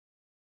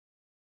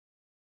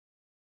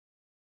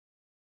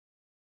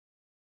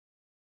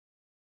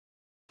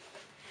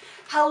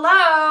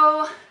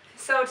Hello!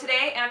 So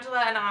today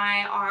Angela and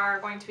I are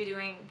going to be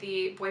doing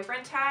the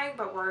boyfriend tag,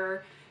 but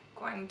we're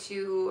going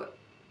to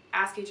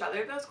ask each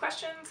other those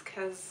questions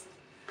because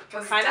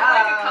we're kind of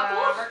like a couple.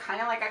 We're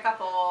kind of like a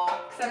couple.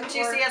 Didn't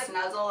you see us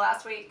nuzzle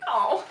last week?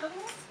 Oh.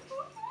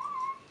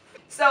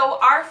 So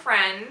our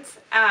friends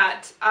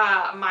at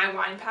My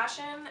Wine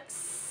Passion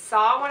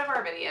saw one of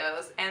our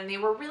videos and they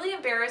were really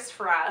embarrassed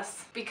for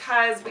us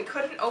because we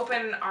couldn't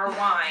open our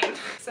wine.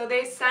 So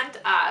they sent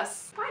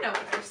us wine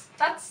openers.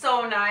 That's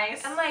so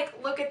nice. And like,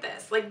 look at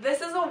this. Like,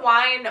 this is a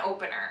wine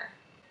opener.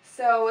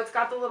 So it's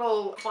got the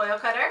little Foil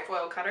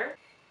cutter.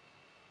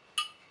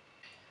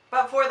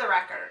 But for the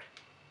record,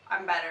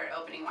 I'm better at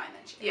opening wine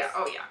than she is. Yeah,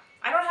 oh yeah.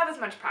 I don't have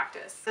as much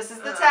practice. This is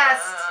the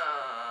test.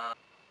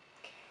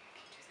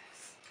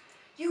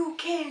 You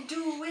can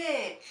do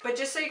it. But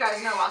just so you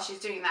guys know, while she's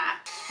doing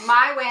that,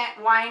 my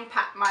wine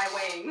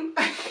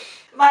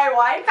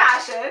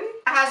passion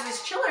has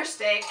this chiller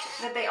stick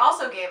that they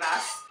also gave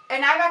us.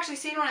 And I've actually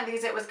seen one of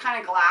these. It was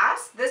kind of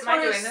glass. This one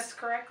Am I doing this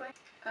correctly?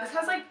 This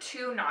has like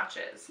 2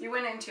 notches. You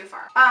went in too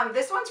far.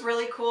 This one's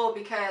really cool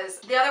because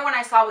the other one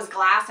I saw was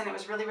glass and it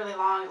was really, really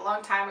long, a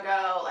long time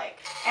ago.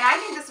 And I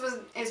think this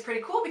is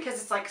pretty cool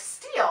because it's like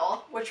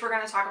steel, which we're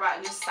gonna talk about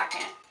in just a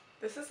second.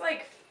 This is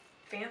like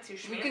fancy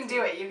schmancy. You can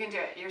do it. You can do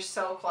it. You're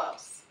so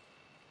close.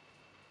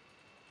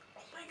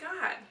 Oh my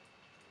god.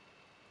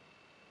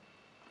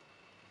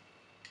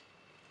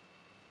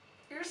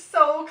 You're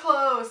so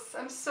close.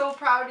 I'm so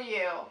proud of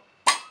you.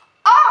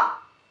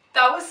 Ah!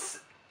 That was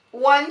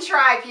one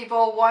try,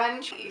 people.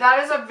 One try.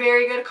 That is a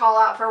very good call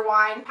out for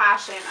Wine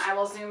Passion. I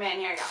will zoom in.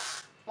 Here you go.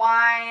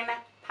 Wine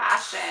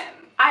Passion.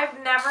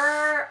 I've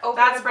never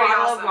opened a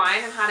bottle of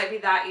wine and had it be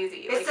that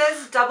easy. It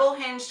says double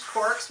hinged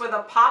corks with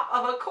a pop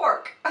of a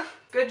cork.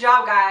 Good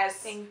job, guys.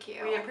 Thank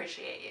you. We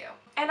appreciate you.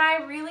 And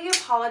I really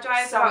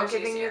apologize So about much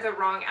giving easier. you the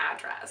wrong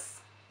address.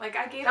 Like,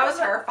 I gave That was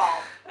her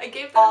fault. I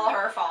gave them All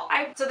her fault.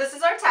 I- So this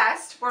is our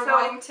test. We're So-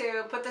 going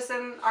to put this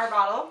in our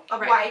bottle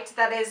of Right. white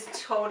that is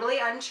totally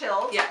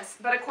unchilled. Yes,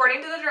 but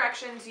according to the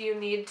directions, you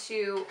need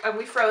to,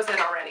 we froze it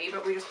already,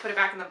 but we just put it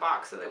back in the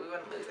box so that we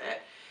wouldn't lose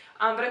it.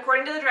 But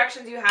according to the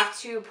directions, you have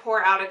to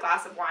pour out a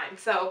glass of wine.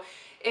 So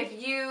if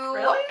you...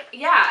 Really?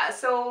 Yeah,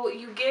 so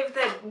you give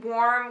the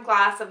warm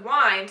glass of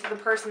wine to the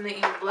person that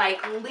you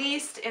like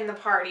least in the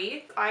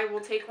party. I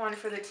will take one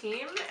for the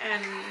team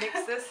and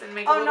mix this and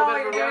make a Oh little no,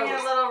 bit of you're a doing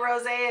rose. a little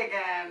rosé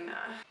again.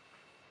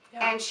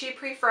 Yeah. And she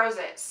pre-froze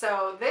it.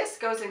 So this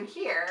goes in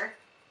here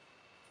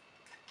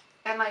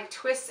and like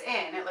twists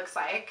in, it looks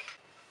like.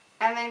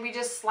 And then we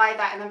just slide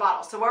that in the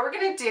bottle. So what we're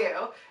gonna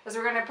do is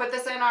we're gonna put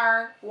this in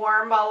our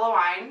warm bottle of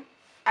wine.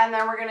 And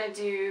then we're gonna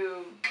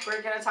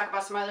talk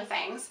about some other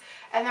things.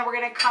 And then we're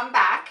gonna come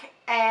back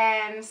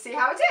and see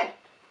how it did.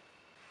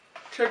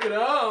 Check it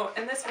out.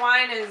 And this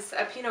wine is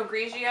a Pinot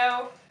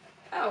Grigio.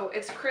 Oh, I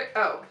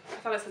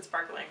thought it said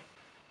sparkling.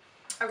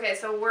 Okay,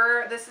 so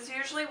this is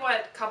usually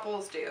what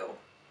couples do.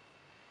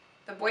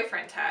 The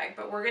boyfriend tag,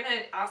 but we're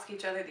gonna ask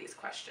each other these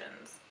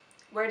questions.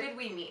 Where did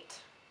we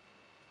meet?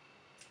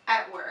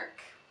 At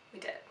work. We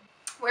did.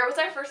 Where was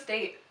our first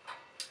date?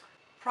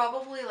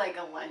 Probably like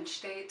a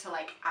lunch date to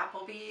like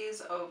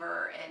Applebee's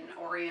over an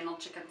Oriental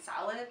chicken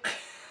salad.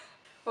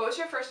 What was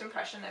your first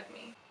impression of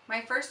me?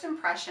 My first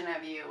impression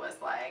of you was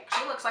like,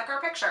 she looks like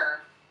her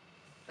picture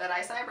that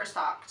I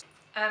cyberstalked.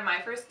 And my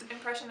first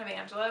impression of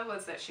Angela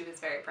was that she was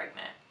very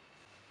pregnant.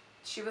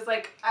 She was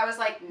like, I was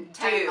like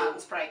 10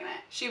 months pregnant.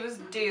 She was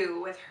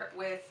due with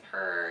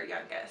her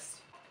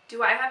youngest.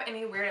 Do I have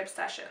any weird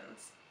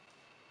obsessions?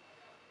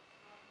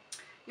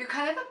 You're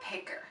kind of a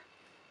picker.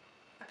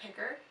 A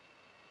picker?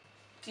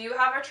 Do you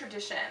have a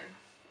tradition?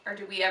 Or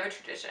do we have a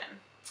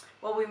tradition?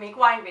 Well, we make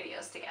wine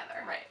videos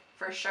together. Right.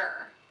 For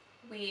sure.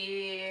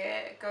 We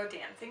go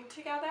dancing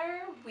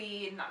together.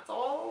 We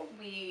nuzzle.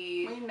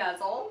 We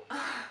nuzzle.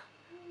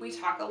 We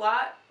talk a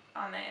lot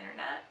on the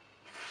internet.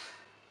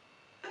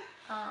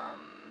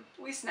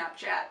 We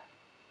Snapchat.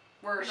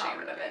 We're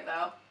ashamed of it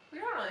though. We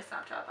don't really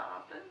Snapchat that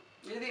often.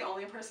 You're the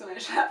only person I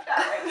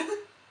Snapchat with.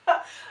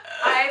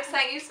 I've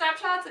sent you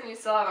Snapchats and you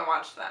still haven't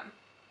watched them.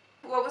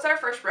 What was our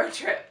first road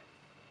trip?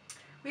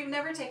 We've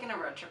never taken a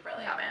road trip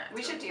really. Yeah, man.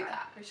 We should do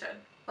that. We should.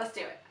 Let's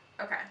do it.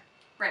 Okay.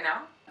 Right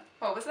now?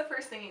 What was the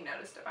first thing you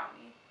noticed about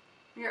me?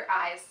 Your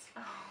eyes.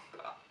 Oh,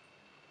 God.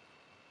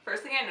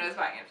 First thing I noticed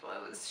about Angela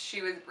was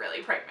she was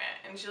really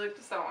pregnant and she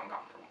looked so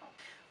uncomfortable.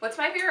 What's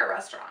my favorite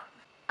restaurant?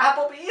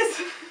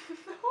 Applebee's.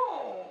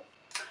 No.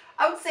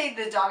 I would say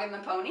the Dog and the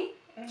Pony.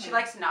 Mm-hmm. She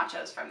likes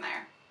nachos from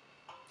there.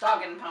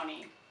 Dog and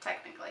Pony,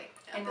 technically.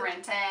 In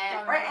Renton.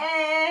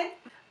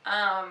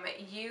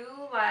 You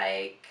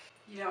like...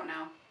 You don't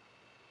know.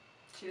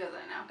 She doesn't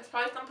know. It's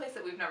probably someplace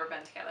that we've never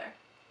been together.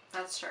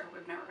 That's true.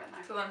 We've never been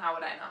there. So then how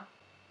would I know?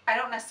 I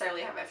don't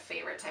necessarily have a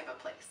favorite type of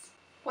place.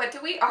 What do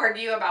we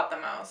argue about the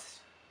most?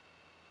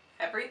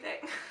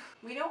 Everything.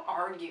 We don't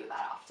argue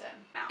that often.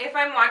 No. If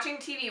I'm watching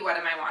TV, what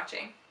am I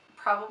watching?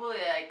 Probably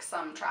like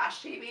some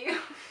trash TV.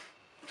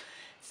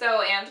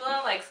 So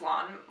Angela likes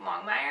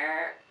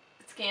Longmire,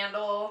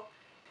 Scandal.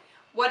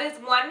 What is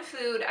one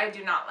food I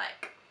do not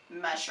like?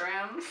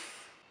 mushroom.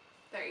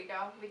 There you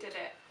go. We did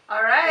it.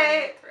 All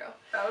right.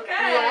 Through.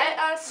 Okay. Let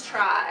us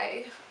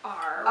try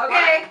our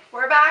Okay, wine.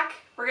 we're back.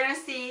 We're gonna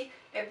see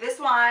if this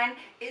wine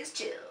is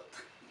chilled.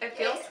 It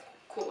feels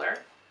cooler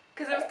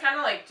because it was kind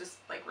of like just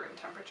like room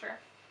temperature.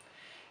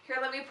 Here,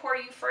 let me pour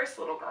you first,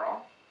 little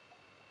girl.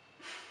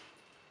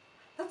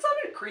 That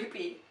sounded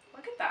creepy.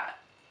 Look at that.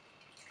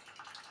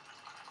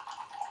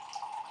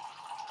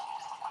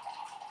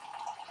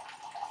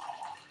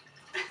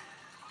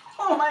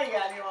 Oh my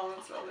god, you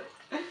almost spilled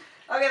it.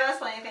 Okay, that's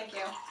funny. Thank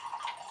you.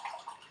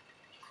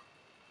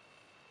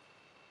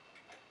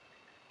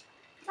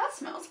 That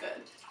smells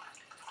good.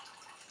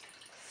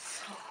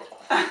 So cool.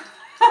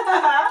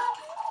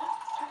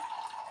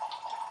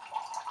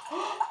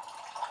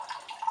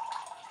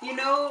 You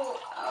know,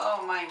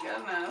 oh my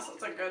goodness,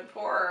 that's a good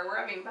pour. We're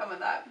having fun with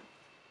that.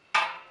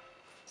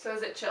 So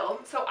is it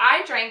chilled? So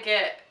I drank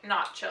it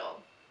not chilled.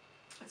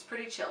 It's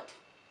pretty chilled,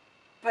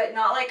 but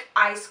not like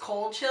ice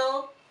cold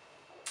chilled.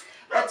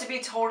 But to be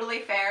totally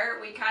fair,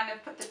 we kind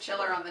of put the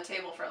chiller on the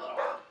table for a little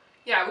while.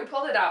 Yeah, we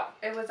pulled it out.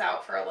 It was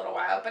out for a little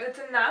while, but it's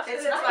enough.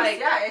 It's that nice. like,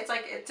 Yeah, it's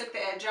like it took the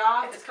edge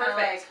off. It's kind of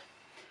perfect. like,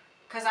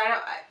 because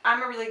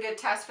I'm a really good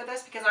test for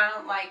this because I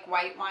don't like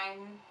white wine.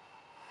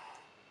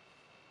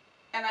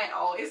 And I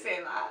always say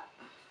that.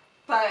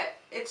 But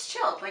it's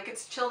chilled. Like,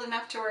 it's chilled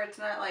enough to where it's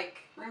not like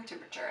room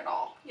temperature at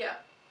all. Yeah,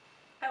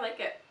 I like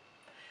it.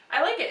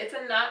 I like it. It's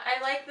enough. I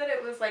like that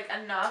it was like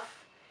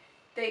enough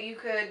that you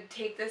could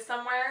take this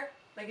somewhere.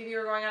 Like if you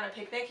were going on a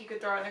picnic, you could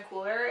throw it in a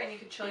cooler and you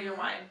could chill your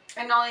wine.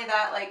 And not only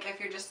that, like if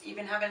you're just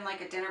even having like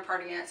a dinner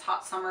party and it's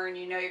hot summer and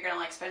you know you're gonna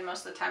like spend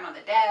most of the time on the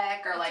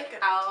deck or like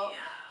out,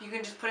 you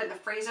can just put it in the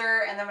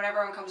freezer, and then when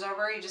everyone comes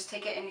over, you just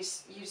take it and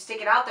you stick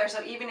it out there.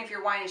 So even if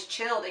your wine is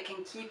chilled, it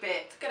can keep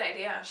it. It's a good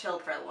idea.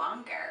 Chilled for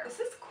longer. This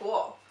is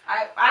cool.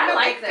 I'm a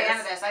like big fan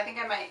this. of this. I think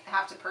I might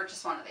have to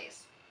purchase one of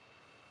these.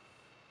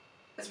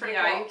 It's pretty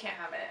Yeah, cool. you can't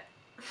have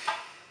it.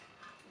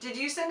 Did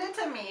you send it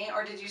to me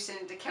or did you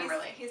send it to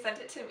Kimberly? He sent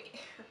it to me.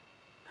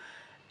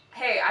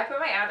 Hey, I put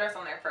my address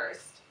on there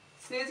first.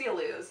 Snooze, you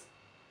lose.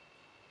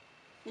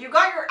 You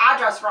got your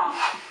address wrong.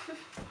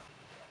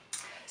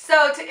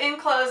 So in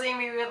closing,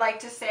 we would like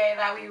to say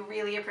that we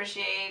really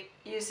appreciate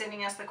you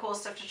sending us the cool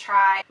stuff to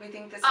try. We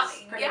think this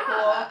is pretty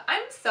cool.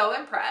 I'm so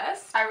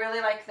impressed. I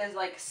really like the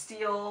like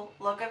steel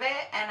look of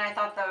it, and I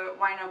thought the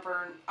wine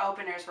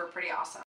openers were pretty awesome.